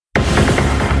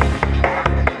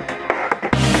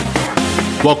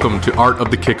Welcome to Art of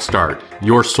the Kickstart,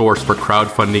 your source for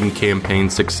crowdfunding campaign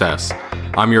success.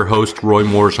 I'm your host, Roy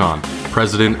Morjan,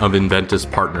 president of Inventus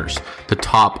Partners, the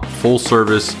top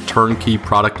full-service turnkey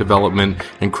product development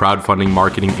and crowdfunding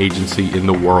marketing agency in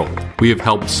the world. We have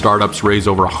helped startups raise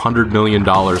over $100 million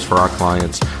for our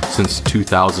clients since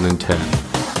 2010.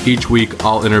 Each week,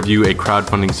 I'll interview a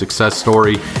crowdfunding success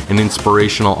story, an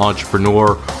inspirational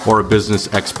entrepreneur, or a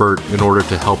business expert in order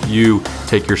to help you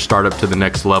take your startup to the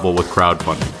next level with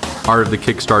crowdfunding. Art of the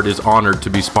Kickstart is honored to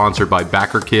be sponsored by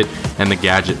BackerKit and the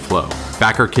Gadget Flow.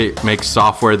 BackerKit makes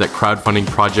software that crowdfunding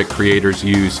project creators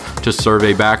use to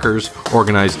survey backers,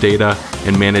 organize data,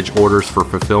 and manage orders for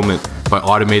fulfillment by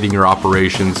automating your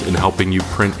operations and helping you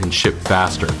print and ship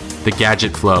faster. The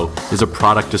Gadget Flow is a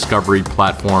product discovery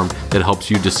platform that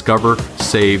helps you discover,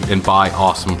 save, and buy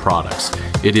awesome products.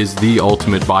 It is the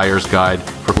ultimate buyer's guide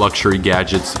for luxury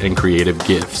gadgets and creative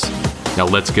gifts. Now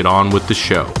let's get on with the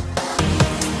show.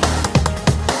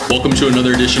 Welcome to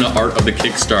another edition of Art of the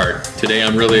Kickstart. Today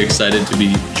I'm really excited to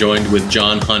be joined with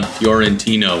John Hunt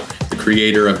Fiorentino, the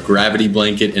creator of Gravity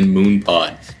Blanket and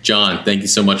MoonPod. John, thank you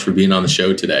so much for being on the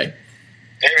show today.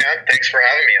 Hey man, thanks for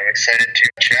having me. I'm excited to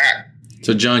chat.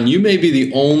 So John, you may be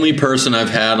the only person I've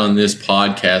had on this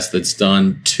podcast that's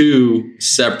done two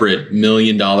separate $1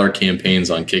 million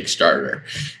campaigns on Kickstarter.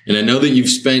 And I know that you've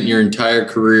spent your entire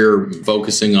career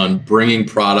focusing on bringing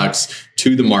products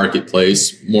to the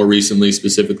marketplace, more recently,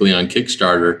 specifically on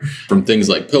Kickstarter, from things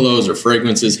like pillows or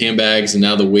fragrances, handbags, and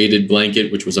now the weighted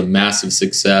blanket, which was a massive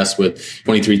success with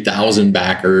 23,000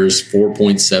 backers,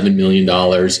 $4.7 million.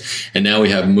 And now we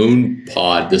have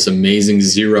MoonPod, this amazing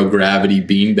zero gravity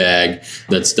beanbag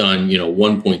that's done,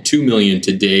 $1.2 million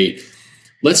to date.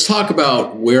 Let's talk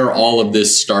about where all of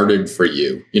this started for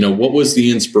you. What was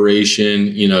the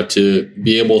inspiration, to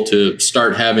be able to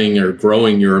start having or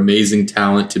growing your amazing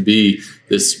talent to be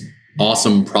this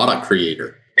awesome product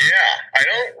creator? Yeah, I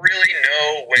don't really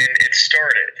know when it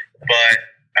started, but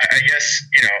I guess,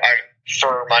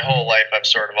 for my whole life, I've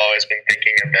sort of always been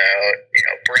thinking about,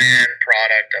 brand,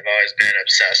 product. I've always been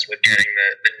obsessed with getting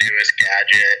the newest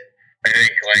gadget. I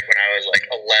think when I was 11,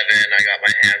 I got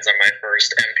my hands on my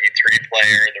first MP3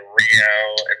 player, the Rio,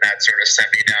 and that sort of sent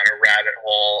me down a rabbit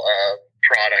hole of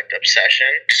product obsession.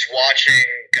 Just watching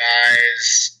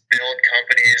guys build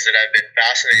companies that I've been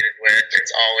fascinated with,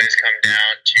 it's always come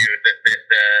down to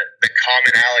the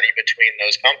commonality between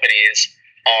those companies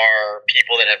are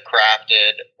people that have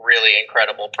crafted really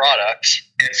incredible products.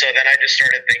 And so then I just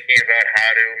started thinking about how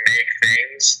to make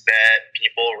things that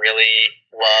people really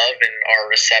love and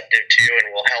are receptive to and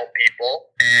will help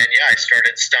people. And I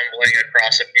started stumbling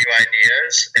across a few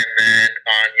ideas. And then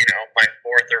on, my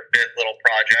fourth or fifth little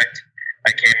project,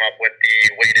 I came up with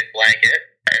the weighted blanket.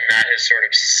 And that has sort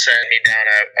of sent me down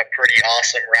a pretty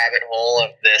awesome rabbit hole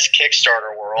of this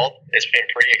Kickstarter world. It's been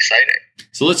pretty exciting.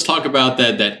 So let's talk about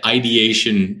that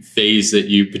ideation phase that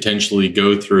you potentially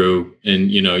go through.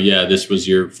 And, this was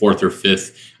your fourth or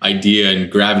fifth idea,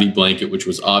 and Gravity Blanket, which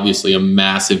was obviously a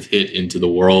massive hit into the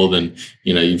world. And,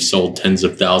 you've sold tens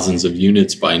of thousands of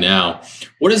units by now.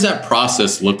 What does that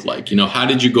process look like? How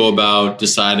did you go about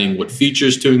deciding what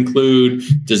features to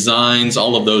include, designs,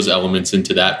 all of those elements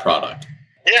into that product?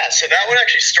 Yeah, so that one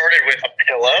actually started with a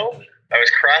pillow. I was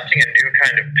crafting a new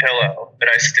kind of pillow that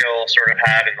I still sort of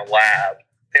had in the lab.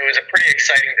 It was a pretty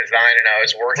exciting design, and I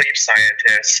was working with sleep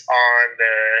scientists on the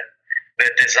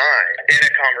design. In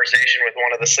a conversation with one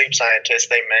of the sleep scientists,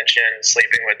 they mentioned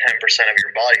sleeping with 10% of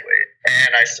your body weight. And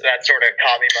that sort of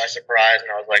caught me by surprise, and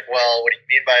I was like, well, what do you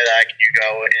mean by that? Can you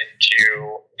go into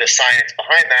the science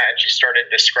behind that? And she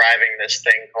started describing this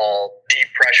thing called deep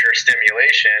pressure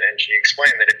stimulation, and she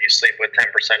explained that if you sleep with 10%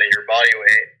 of your body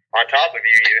weight on top of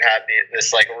you, you have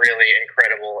this really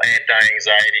incredible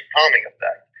anti-anxiety calming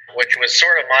effect, which was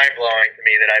sort of mind-blowing to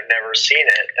me that I've never seen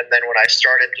it. And then when I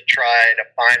started to try to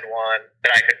find one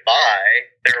that I could buy,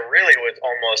 there really was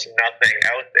almost nothing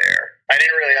out there. I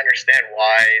didn't really understand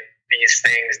why these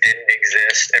things didn't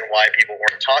exist and why people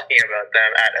weren't talking about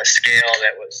them at a scale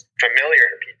that was familiar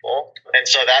to people. And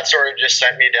so that sort of just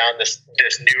sent me down this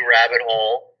new rabbit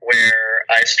hole where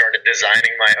I started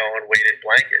designing my own weighted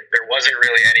blanket. There wasn't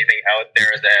really anything out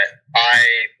there that I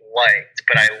liked,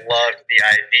 but I loved the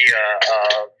idea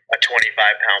of a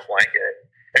 25-pound blanket.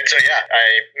 And so, I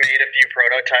made a few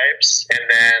prototypes and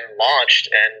then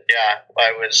launched. And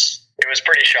it was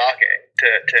pretty shocking to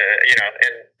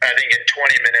and I think in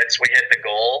 20 minutes we hit the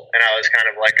goal, and I was kind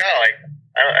of like,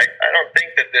 I don't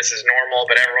think that this is normal,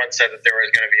 but everyone said that there was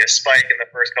going to be a spike in the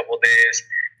first couple of days.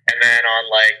 And then on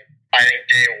I think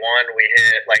day one we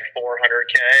hit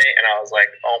 400K, and I was like,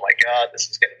 oh my God, this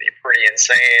is going to be pretty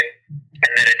insane.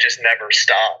 And then it just never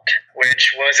stopped,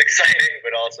 which was exciting,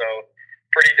 but also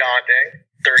pretty daunting.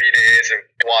 30 days of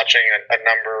watching a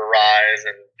number rise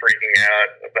and freaking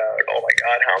out about, oh my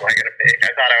God, how am I going to make?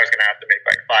 I thought I was going to have to make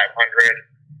like 500.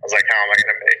 I was like, how am I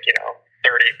going to make,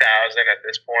 30,000 at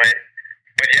this point?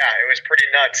 But yeah, it was pretty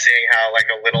nuts seeing how like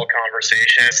a little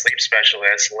conversation, a sleep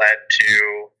specialist led to,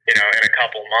 in a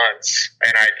couple months,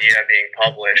 an idea being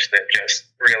published that just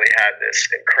really had this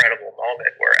incredible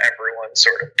moment where everyone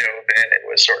sort of dove in and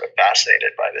was sort of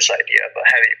fascinated by this idea of a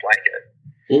heavy blanket.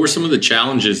 What were some of the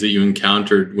challenges that you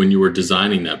encountered when you were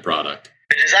designing that product?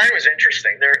 The design was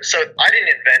interesting. So I didn't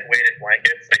invent weighted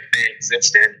blankets. Like they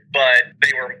existed, but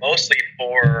they were mostly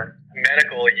for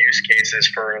medical use cases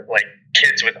for like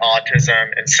kids with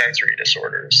autism and sensory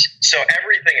disorders. So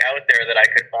everything out there that I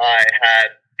could buy had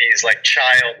these like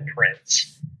child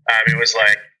prints. It was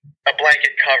like a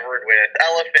blanket covered with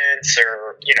elephants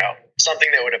or,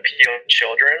 something that would appeal to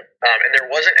children. And there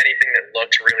wasn't anything that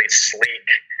looked really sleek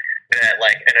that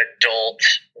like an adult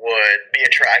would be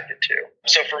attracted to.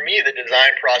 So for me, the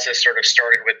design process sort of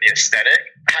started with the aesthetic.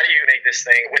 How do you make this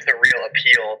thing with a real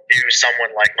appeal to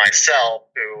someone like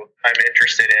myself who I'm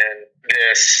interested in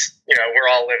this, we're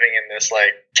all living in this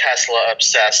like Tesla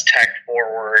obsessed tech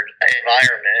forward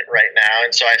environment right now.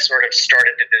 And so I sort of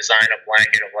started to design a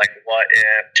blanket of like, what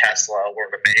if Tesla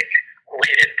were to make a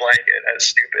weighted blanket, as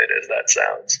stupid as that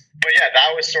sounds. But yeah,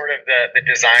 that was sort of the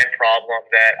design problem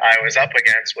that I was up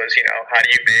against was, how do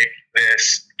you make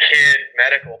this kid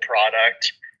medical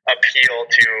product appeal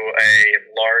to a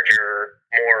larger,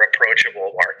 more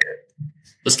approachable market?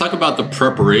 Let's talk about the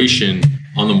preparation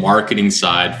on the marketing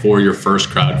side for your first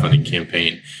crowdfunding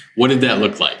campaign. What did that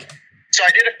look like? So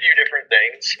I did a few different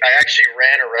things. I actually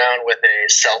ran around with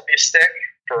a selfie stick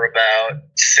for about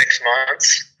 6 months.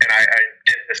 And I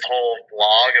did this whole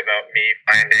blog about me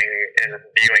finding and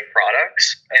reviewing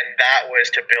products. And that was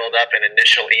to build up an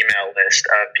initial email list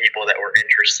of people that were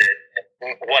interested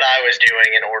in what I was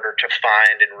doing in order to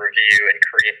find and review and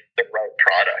create the right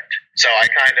product. So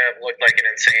I kind of looked like an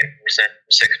insane person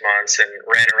for 6 months and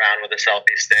ran around with a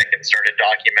selfie stick and started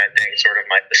documenting sort of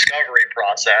my discovery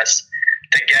process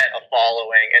to get a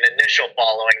following, an initial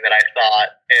following that I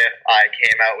thought if I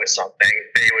came out with something,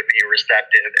 they would be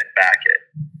receptive and back it.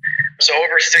 So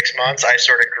over 6 months, I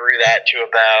sort of grew that to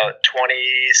about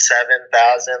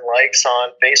 27,000 likes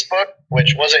on Facebook,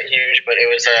 which wasn't huge, but it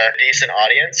was a decent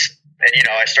audience. And,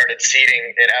 I started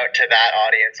seeding it out to that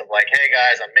audience of like, hey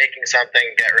guys, I'm making something,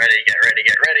 get ready, get ready,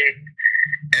 get ready.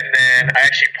 And then I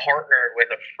actually partnered with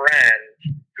a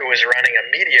friend who was running a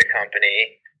media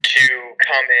company to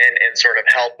come in and sort of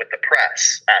help with the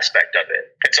press aspect of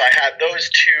it. And so I had those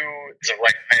two,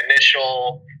 like my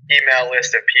initial email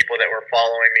list of people that were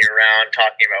following me around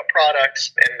talking about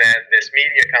products, and then this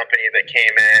media company that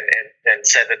came in and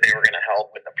said that they were going to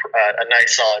help with a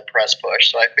nice solid press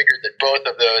push. So I figured that both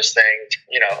of those things,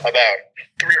 about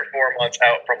 3 or 4 months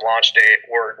out from launch date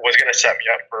was going to set me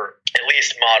up for at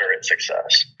least moderate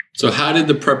success. So how did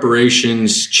the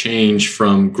preparations change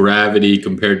from Gravity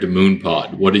compared to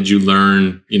Moonpod? What did you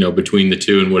learn, between the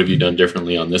two, and what have you done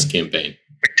differently on this campaign?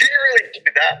 We didn't really do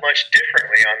that much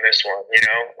differently on this one,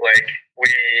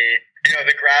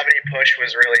 the Gravity push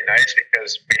was really nice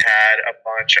because we had a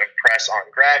bunch of press on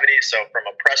Gravity. So from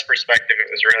a press perspective, it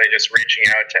was really just reaching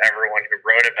out to everyone who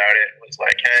wrote about it. It was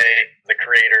like, hey, the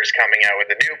creator's coming out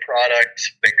with a new product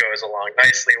that goes along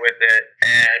nicely with it.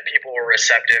 And people were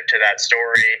receptive to that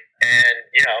story. And,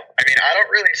 I don't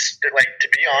really, to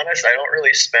be honest, I don't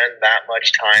really spend that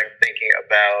much time thinking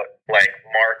about like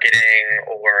marketing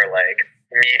or like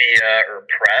media or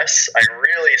press. I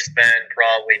really spend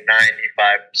probably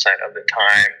 95% of the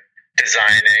time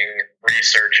designing,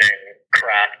 researching,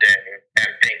 crafting, and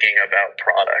thinking about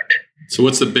product. So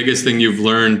what's the biggest thing you've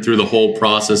learned through the whole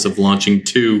process of launching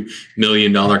 $2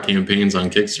 million campaigns on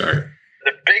Kickstarter?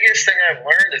 The biggest thing I've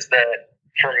learned is that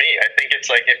for me, I think it's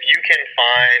like if you can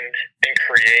find and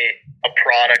create a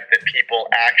product that people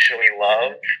actually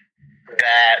love,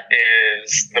 that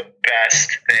is the best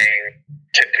thing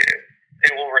to do.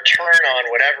 It will return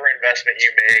on whatever investment you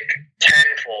make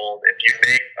tenfold if you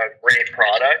make a great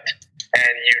product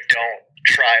and you don't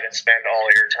try to spend all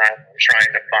your time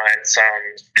trying to find some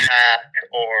hack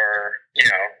or,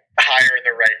 hire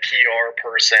the right PR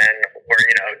person or,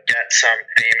 get some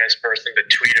famous person to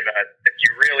tweet about it. If you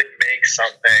really make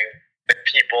something that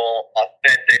people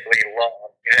authentically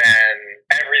love, then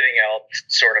everything else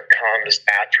sort of comes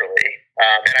naturally.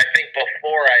 And I think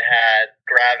before I had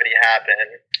Gravity happen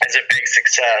as a big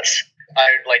success,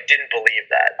 I didn't believe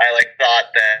that. I thought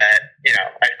that,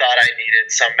 I thought I needed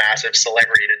some massive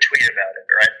celebrity to tweet about it,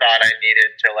 or I thought I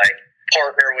needed to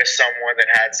partner with someone that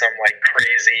had some like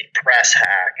crazy press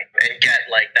hack and get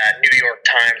like that New York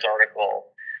Times article.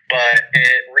 But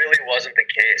it really wasn't the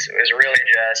case. It was really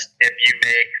just, if you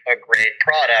make a great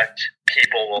product,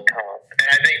 people will come. And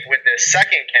I think with this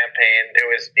second campaign, it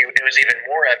was even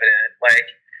more evident. Like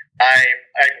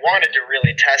I wanted to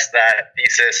really test that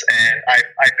thesis, and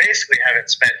I basically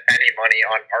haven't spent any money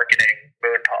on marketing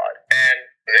MoonPod. And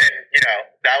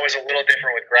that was a little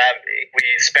different with Gravity. We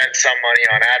spent some money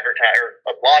on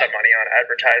a lot of money on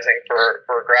advertising for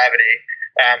Gravity.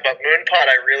 But MoonPod,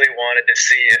 I really wanted to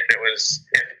see if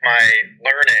my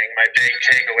learning, my big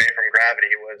takeaway from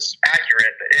Gravity was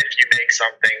accurate, that if you make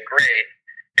something great,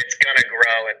 it's going to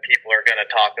grow and people are going to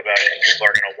talk about it and people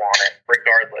are going to want it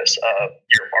regardless of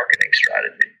your marketing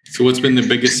strategy. So what's been the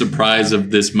biggest surprise of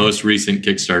this most recent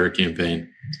Kickstarter campaign?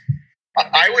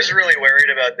 I was really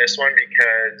worried about this one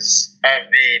because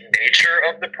of the nature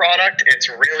of the product.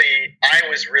 I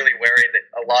was really worried that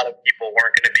a lot of people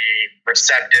weren't going to be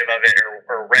receptive of it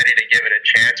or ready to give it a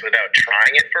chance without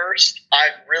trying it first.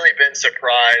 I've really been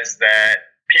surprised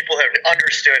that people have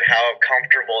understood how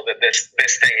comfortable that this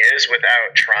thing is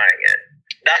without trying it.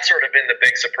 That's sort of been the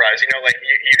big surprise. Like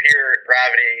you hear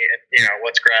Gravity, and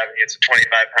what's Gravity? It's a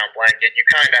 25-pound blanket. You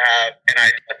kind of have an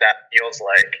idea what that feels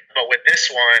like. But with this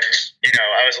one,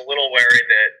 I was a little worried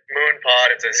that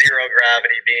MoonPod, it's a zero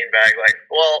gravity beanbag. Like,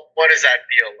 well, what does that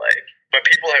feel like? But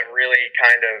people have really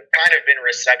kind of been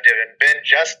receptive and been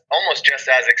almost just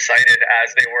as excited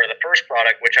as they were the first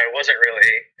product, which I wasn't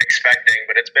really expecting.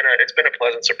 But it's been a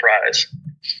pleasant surprise.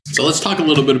 So let's talk a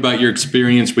little bit about your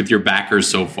experience with your backers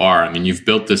so far. I mean, you've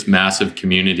built this massive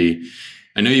community.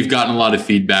 I know you've gotten a lot of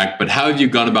feedback, but how have you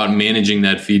gone about managing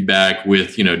that feedback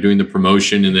with, doing the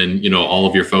promotion and then, all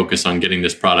of your focus on getting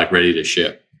this product ready to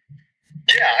ship?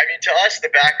 Yeah, I mean, to us, the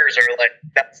backers are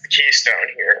that's the keystone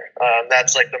here.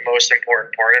 That's like the most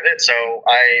important part of it. So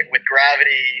with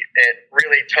Gravity, it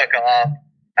really took off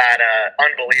at an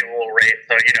unbelievable rate.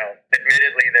 So,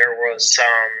 admittedly, there was some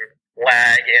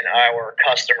lag in our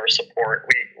customer support.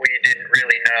 We didn't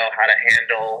really know how to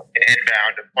handle an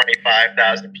inbound of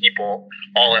 25,000 people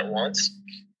all at once.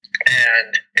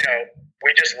 And,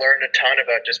 we just learned a ton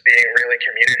about just being really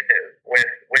communicative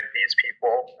with these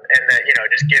people, and that,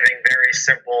 just giving very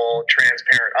simple,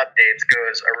 transparent updates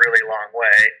goes a really long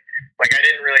way. Like, I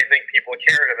didn't really think people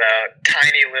cared about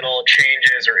tiny little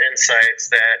changes or insights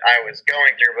that I was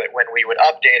going through, but when we would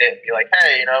update it and be like,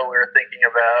 hey, we're thinking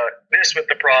about this with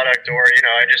the product, or,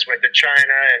 I just went to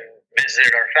China and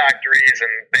visited our factories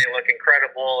and they look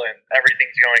incredible and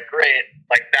everything's going great,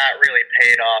 like that really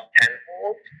paid off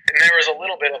tenfold. And there was a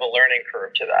little bit of a learning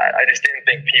curve to that. I just didn't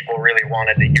think people really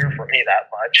wanted to hear from me that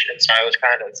much. And so I was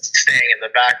kind of staying in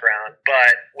the background.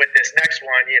 But with this next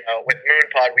one, with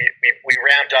MoonPod, we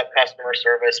ramped up customer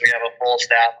service. We have a full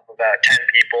staff of about 10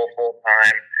 people full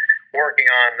time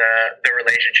working on the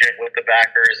relationship with the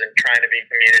backers and trying to be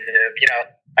communicative.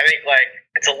 I think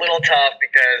it's a little tough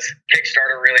because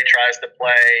Kickstarter really tries to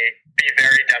be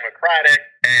very democratic,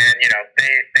 and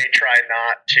they try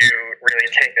not to really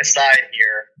take a side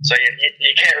here. So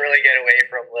you can't really get away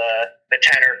from the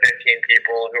 10 or 15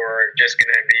 people who are just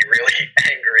going to be really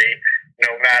angry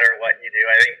no matter what you do.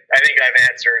 I think I've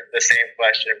answered the same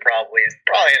question probably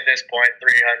at this point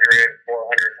 300,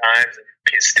 400 times.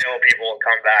 Still people will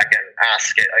come back and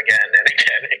ask it again and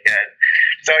again and again.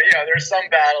 So, there's some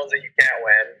battles that you can't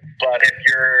win, but if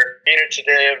you're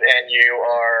communicative and you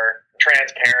are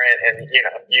transparent and,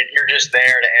 you're just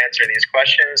there to answer these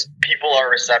questions, people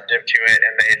are receptive to it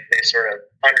and they sort of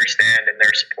understand and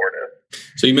they're supportive.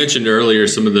 So you mentioned earlier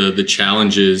some of the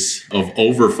challenges of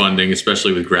overfunding,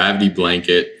 especially with Gravity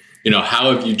Blanket.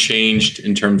 How have you changed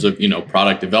in terms of,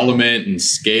 product development and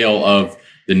scale of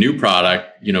the new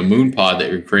product, MoonPod,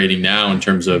 that you're creating now in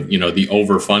terms of, the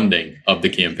overfunding of the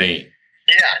campaign?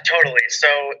 Yeah, totally. So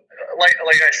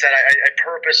like I said, I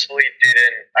purposefully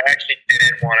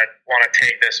didn't want to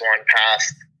take this one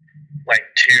past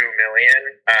 2 million.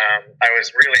 I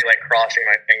was really crossing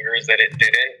my fingers that it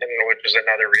didn't, and which was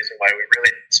another reason why we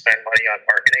really didn't spend money on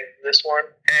marketing for this one.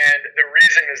 And the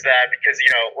reason is that because,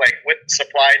 with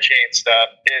supply chain stuff,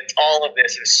 all of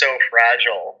this is so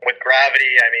fragile. With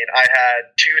Gravity, I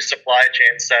had 2 supply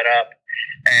chains set up,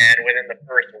 and within the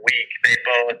first week, they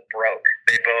both broke.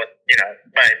 They both,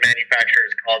 my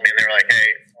manufacturers called me and they were like, hey,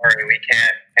 sorry, we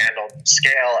can't handle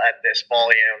scale at this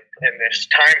volume in this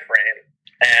time frame.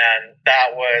 And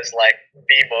that was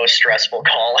the most stressful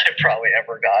call I've probably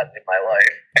ever gotten in my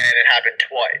life. And it happened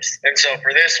twice. And so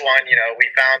for this one, we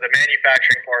found the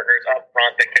manufacturing partners up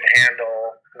front that could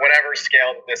handle whatever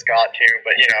scale that this got to.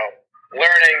 But,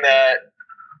 learning that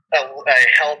a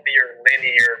healthier,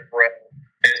 linear growth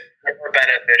is more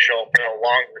beneficial for the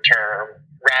longer term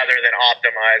rather than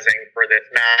optimizing for this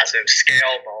massive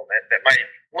scale moment that might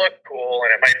look cool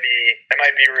and it might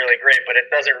be really great, but it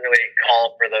doesn't really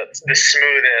call for the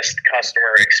smoothest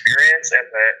customer experience and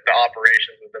the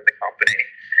operations within the company.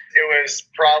 It was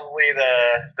probably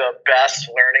the best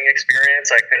learning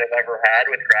experience I could have ever had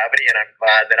with Gravity, and I'm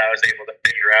glad that I was able to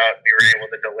figure out we were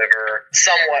able to deliver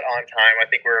somewhat on time.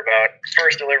 I think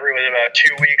first delivery was about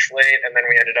 2 weeks late, and then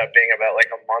we ended up being about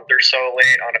like a month or so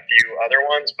late on a few other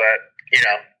ones, but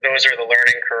those are the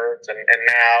learning curves, and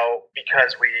now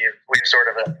because we've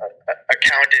sort of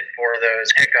accounted for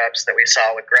those hiccups that we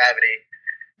saw with Gravity,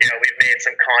 we've made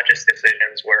some conscious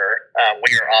decisions where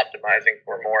we are optimizing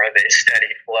for more of a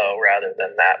steady flow rather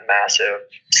than that massive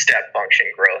step function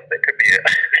growth that can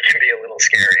be a little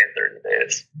scary in 30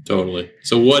 days. Totally.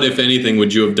 So what, if anything,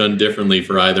 would you have done differently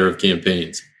for either of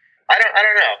campaigns? I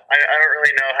don't know. I don't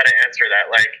really know how to answer that.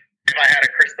 Like, if I had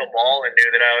a crystal ball and knew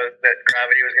that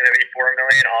Gravity was going to be 4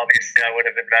 million, obviously I would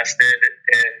have invested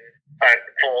in a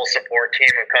full support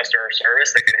team of customer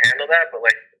service that could handle that. But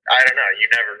I don't know. You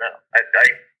never know.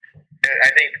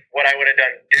 I think what I would have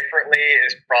done differently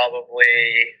is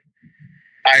probably,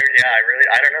 I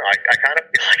don't know. I kind of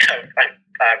feel like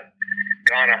I've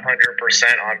gone 100%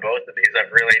 on both of these.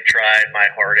 I've really tried my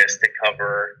hardest to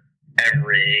cover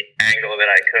every angle that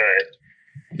I could.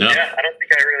 No. Yeah, I don't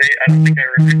think I really have an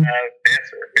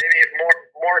answer. Maybe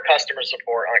more customer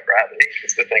support on Gravity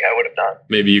is the thing I would have done.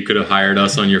 Maybe you could have hired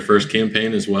us on your first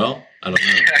campaign as well. I don't know.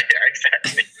 Yeah,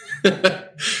 exactly.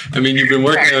 I mean, you've been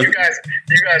working. You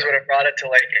guys would have brought it to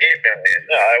like 8 million.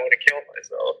 No, I would have killed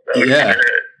myself. Yeah,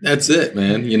 that's it,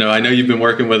 man. I know you've been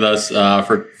working with us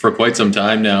for quite some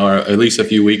time now, or at least a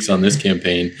few weeks on this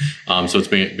campaign. So it's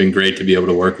been great to be able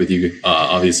to work with you,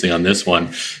 obviously, on this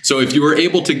one. So if you were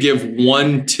able to give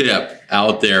one tip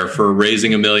out there for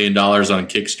raising $1 million on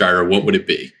Kickstarter, what would it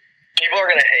be? People are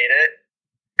going to hate it,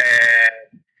 and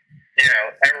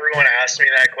everyone asks me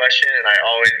that question, and I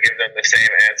always give them the same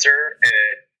answer.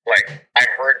 And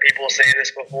I've heard people say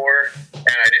this before,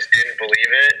 and I just didn't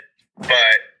believe it.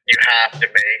 But you have to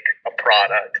make a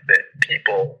product that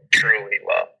people truly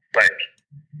love.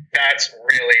 That's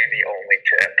really the only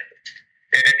tip.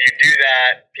 And if you do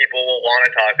that, people will want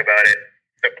to talk about it.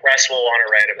 The press will want to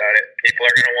write about it. People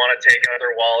are going to want to take out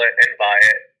their wallet and buy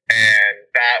it, and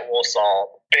that will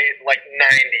solve 95%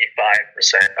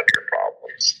 of your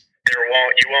problems.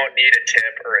 You won't need a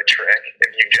tip or a trick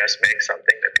if you just make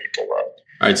something that people love.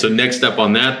 All right. So next step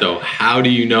on that, though, how do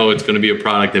you know it's going to be a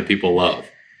product that people love?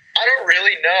 I don't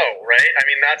really know, right? I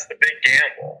mean, that's the big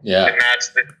gamble. Yeah. And that's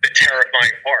the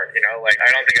terrifying part, I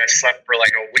don't think I slept for a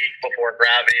week before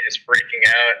Gravity, just freaking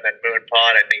out. And then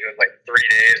MoonPod, I think it was 3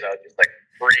 days. I was just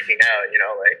freaking out,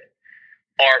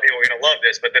 are people going to love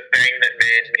this? But the thing that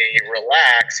made me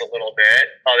relax a little bit,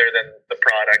 other than the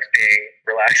products being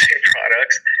relaxing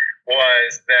products,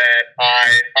 was that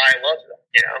I loved them.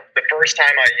 The first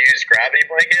time I used Gravity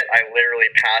Blanket, I literally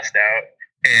passed out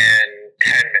in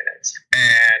 10 minutes.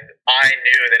 And I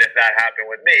knew that if that happened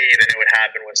with me, then it would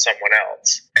happen with someone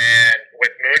else. And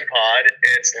with MoonPod,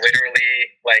 it's literally,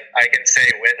 I can say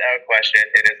without question,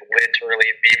 it is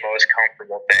literally the most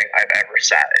comfortable thing I've ever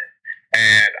sat in.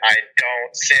 And I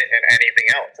don't sit in anything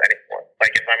else anymore.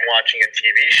 If I'm watching a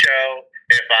TV show,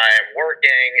 if I'm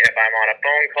working, if I'm on a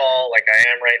phone call like I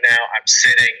am right now, I'm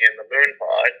sitting in the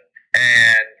MoonPod.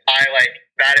 And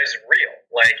that is real.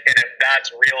 And if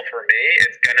that's real for me,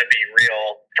 it's going to be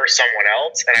real for someone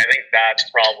else. And I think that's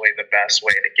probably the best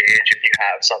way to gauge if you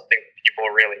have something people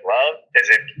really love, is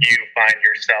if you find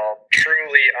yourself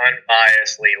truly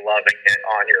unbiasedly loving it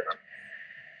on your own.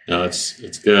 No,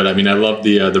 it's good. I mean, I love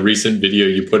the recent video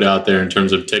you put out there in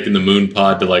terms of taking the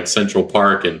MoonPod to Central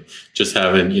Park and just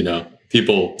having,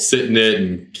 people sit in it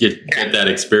and get that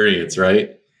experience,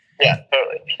 right? Yeah,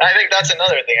 totally. I think that's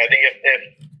another thing. I think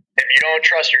if you don't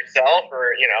trust yourself,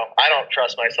 or I don't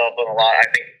trust myself a lot. I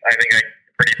think I'm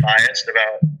pretty biased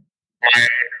about my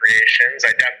own creations.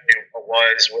 I definitely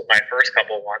was with my first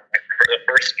couple ones. The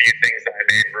first few things that I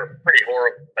made were pretty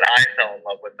horrible, but I fell in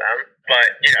love with them.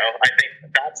 But I think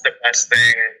that's the best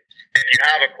thing. If you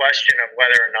have a question of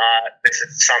whether or not this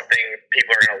is something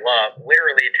people are going to love,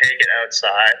 literally take it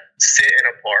outside, sit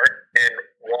in a park, and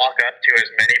walk up to as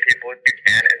many people as you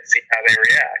can and see how they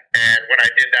react. And when I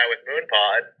did that with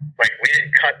MoonPod, we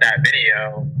didn't cut that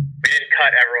video we didn't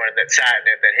cut everyone that sat in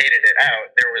it that hated it out.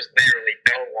 There was literally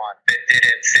no one that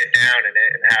didn't sit down in it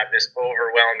and have this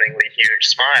overwhelmingly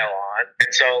huge smile on. And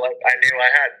so like I knew I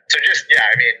had. So just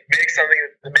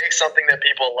make something that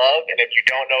people love, and if you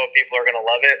don't know if people are gonna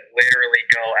love it, literally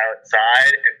go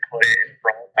outside and put it in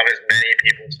front of as many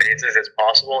people's faces as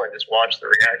possible and just watch the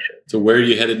reaction. So where are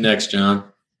you headed next, John?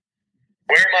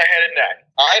 Where am I headed next?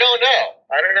 I don't know.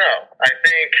 I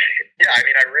think,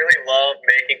 I really love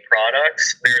making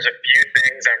products. There's a few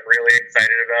things I'm really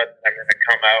excited about that I'm going to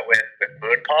come out with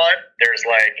MoonPod. There's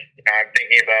I'm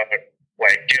thinking about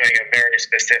doing a very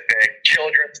specific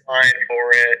children's line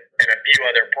for it and a few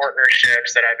other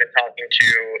partnerships that I've been talking to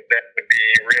that would be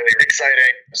really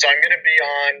exciting. So I'm going to be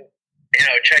on,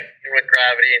 checking in with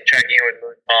Gravity and checking in with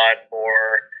MoonPod for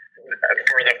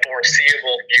the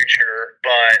foreseeable future.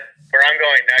 But where I'm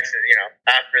going next is,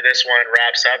 after this one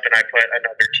wraps up and I put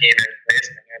another team in place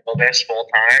to handle this full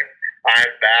time,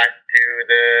 I'm back to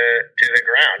the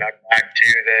ground. I'm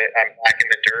back in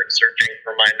the dirt searching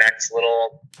for my next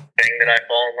little thing that I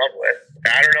fall in love with.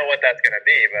 I don't know what that's going to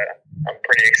be, but I'm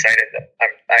pretty excited.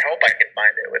 I hope I can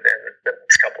find it within the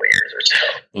next couple of years or so.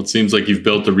 Well, it seems like you've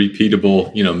built a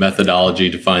repeatable, methodology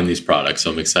to find these products.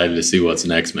 So I'm excited to see what's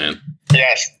next, man.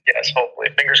 Yes, hopefully.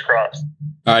 Fingers crossed.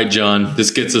 All right, John, this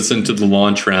gets us into the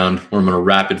launch round where I'm going to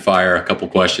rapid fire a couple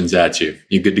questions at you.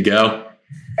 You good to go?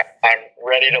 I'm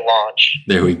ready to launch.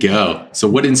 There we go. So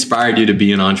what inspired you to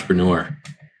be an entrepreneur?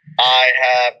 I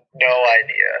have no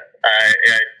idea.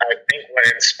 I think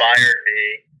what inspired me,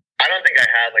 I don't think I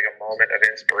had a moment of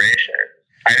inspiration.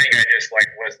 I think I just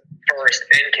was first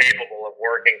incapable of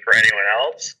working for anyone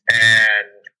else, and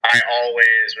I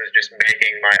always was just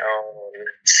making my own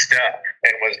stuff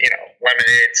and was,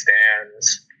 lemonade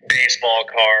stands, baseball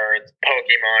cards,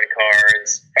 Pokemon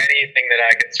cards, anything that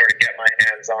I could sort of get my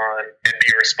hands on and be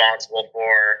responsible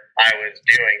for, I was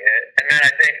doing it. And then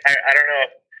I think, I don't know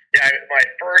if, my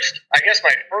first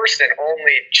and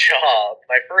only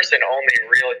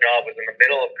real job was in the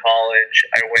middle of college.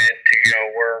 I went to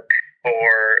go work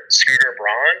for Scooter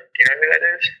Braun. Do you know who that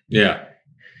is? Yeah.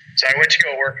 So I went to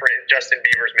go work for Justin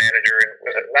Bieber's manager, and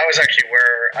that was actually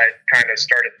where I kind of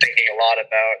started thinking a lot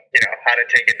about, how to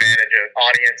take advantage of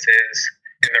audiences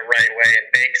in the right way and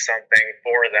make something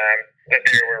for them that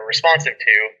they were responsive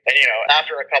to. And,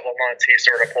 after a couple of months, he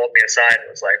sort of pulled me aside and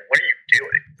was like, "What are you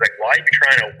doing?" He's like, "Why are you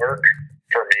trying to work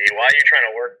for me? Why are you trying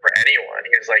to work for anyone?"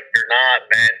 He was like, "You're not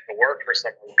meant to work for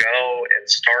someone. Go and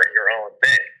start your own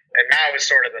thing." And that was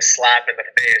sort of the slap in the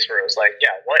face where it was like,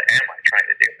 yeah, what am I trying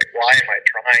to do? Why am I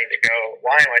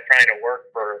trying to work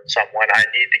for someone? I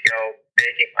need to go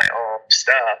making my own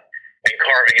stuff and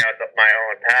carving out my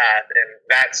own path. And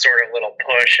that sort of little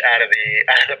push out of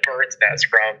the bird's nest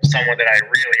from someone that I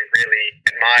really, really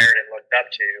admired and looked up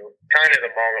to, kind of the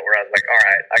moment where I was like, all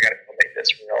right, I got to go make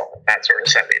this real. And that sort of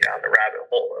sent me down the rabbit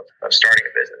hole of starting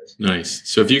a business. Nice.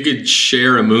 So if you could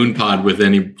share a MoonPod with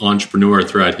any entrepreneur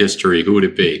throughout history, who would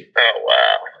it be? Oh,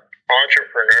 wow.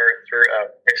 Entrepreneur throughout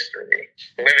history.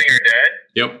 Living or dead?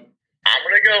 Yep. I'm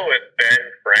going to go with Ben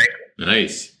Franklin.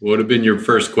 Nice. What would have been your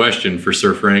first question for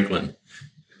Sir Franklin?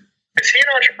 Is he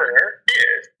an entrepreneur? He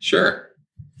is. Sure.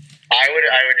 I would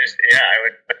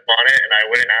put him on it, and I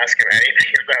wouldn't ask him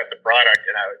anything about the product,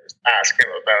 and I would just ask him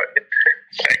about it.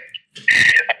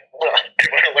 I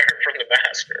want to learn from the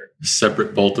master.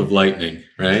 Separate bolt of lightning,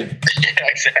 right? Yeah,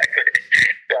 exactly.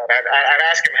 I'd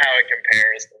ask him how it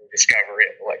compares to the discovery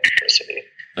of electricity.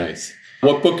 Nice.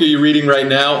 What book are you reading right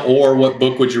now, or what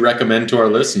book would you recommend to our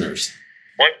listeners?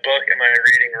 What book am I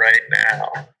reading right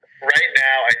now? Right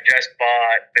now, I just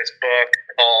bought this book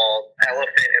called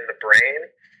Elephant in the Brain.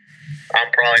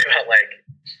 I'm probably about 10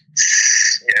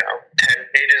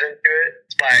 pages into it.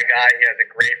 It's by a guy. He has a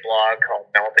great blog called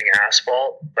Melting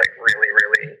Asphalt. Really,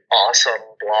 really awesome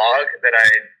blog that I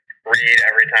read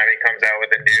every time he comes out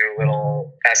with a new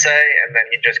little essay. And then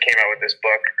he just came out with this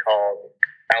book called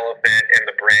Elephant in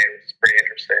the Brain, which is pretty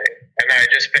interesting. And then I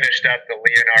just finished up the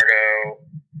Leonardo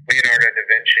da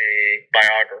Vinci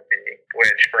biography,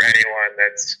 which for anyone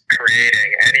that's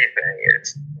creating anything,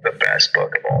 it's the best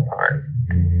book of all time.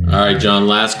 All right, John,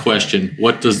 last question.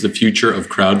 What does the future of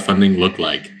crowdfunding look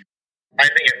like? I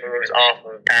think it moves off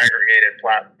of aggregated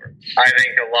platforms. I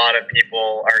think a lot of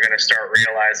people are going to start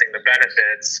realizing the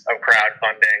benefits of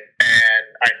crowdfunding, and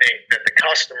I think that the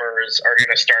customers are going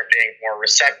to start being more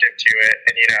receptive to it.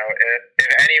 And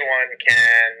if anyone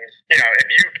can, if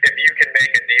you can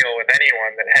make a deal with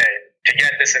anyone that, hey, to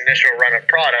get this initial run of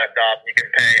product off, you can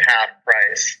pay half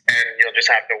price, and you'll just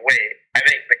have to wait. I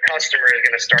think the customer is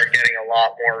going to start getting a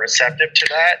lot more receptive to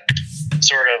that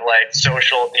sort of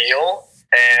social deal.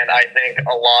 And I think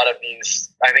a lot of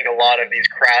these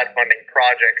crowdfunding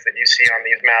projects that you see on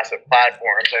these massive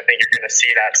platforms, I think you're going to see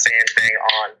that same thing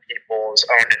on people's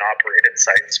owned and operated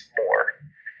sites more.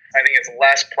 I think it's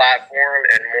less platform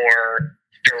and more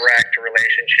direct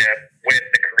relationship with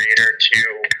the creator to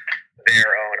their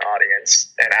own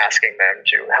audience and asking them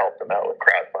to help them out with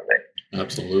crowdfunding.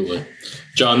 Absolutely.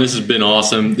 John, this has been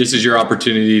awesome. This is your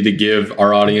opportunity to give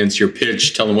our audience your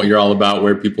pitch, tell them what you're all about,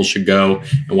 where people should go,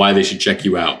 and why they should check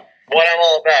you out. What I'm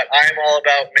all about. I'm all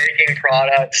about making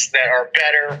products that are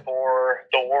better for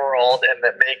the world and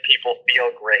that make people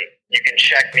feel great. You can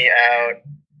check me out.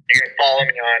 You can follow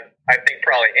me on, I think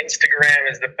probably Instagram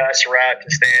is the best route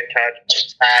to stay in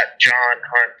touch, at John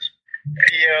Hunt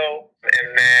Theo.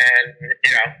 And then,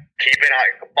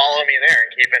 follow me there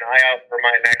and keep an eye out for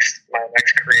my next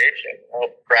creation.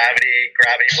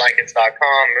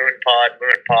 GravityBlankets.com,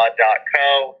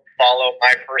 moonpod.co. Follow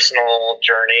my personal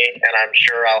journey, and I'm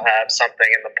sure I'll have something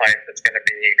in the pipe that's going to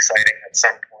be exciting at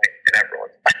some point in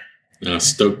everyone's life.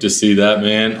 Stoked to see that,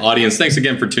 man. Audience, thanks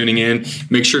again for tuning in.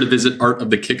 Make sure to visit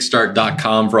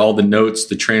artofthekickstart.com for all the notes,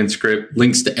 the transcript,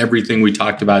 links to everything we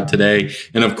talked about today.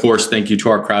 And of course, thank you to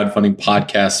our crowdfunding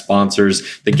podcast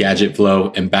sponsors, The Gadget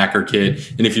Flow and Backer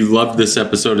Kit. And if you loved this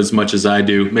episode as much as I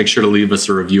do, make sure to leave us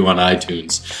a review on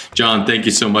iTunes. John, thank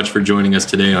you so much for joining us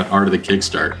today on Art of the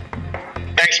Kickstart.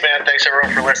 Thanks, man. Thanks,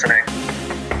 everyone, for listening.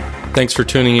 Thanks for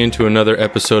tuning in to another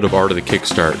episode of Art of the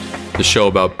Kickstart, the show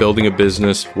about building a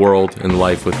business, world, and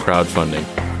life with crowdfunding.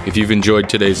 If you've enjoyed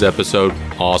today's episode,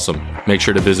 awesome. Make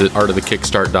sure to visit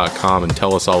artofthekickstart.com and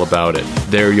tell us all about it.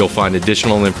 There you'll find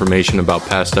additional information about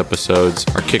past episodes,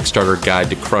 our Kickstarter guide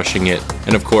to crushing it,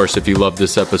 and of course, if you love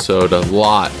this episode a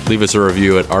lot, leave us a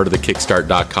review at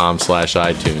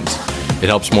artofthekickstart.com/iTunes. It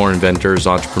helps more inventors,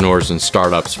 entrepreneurs, and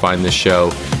startups find this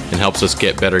show and helps us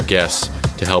get better guests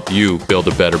to help you build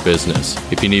a better business.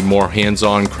 If you need more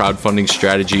hands-on crowdfunding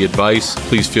strategy advice,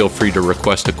 please feel free to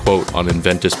request a quote on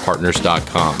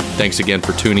inventuspartners.com. Thanks again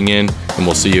for tuning in, and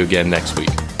we'll see you again next week.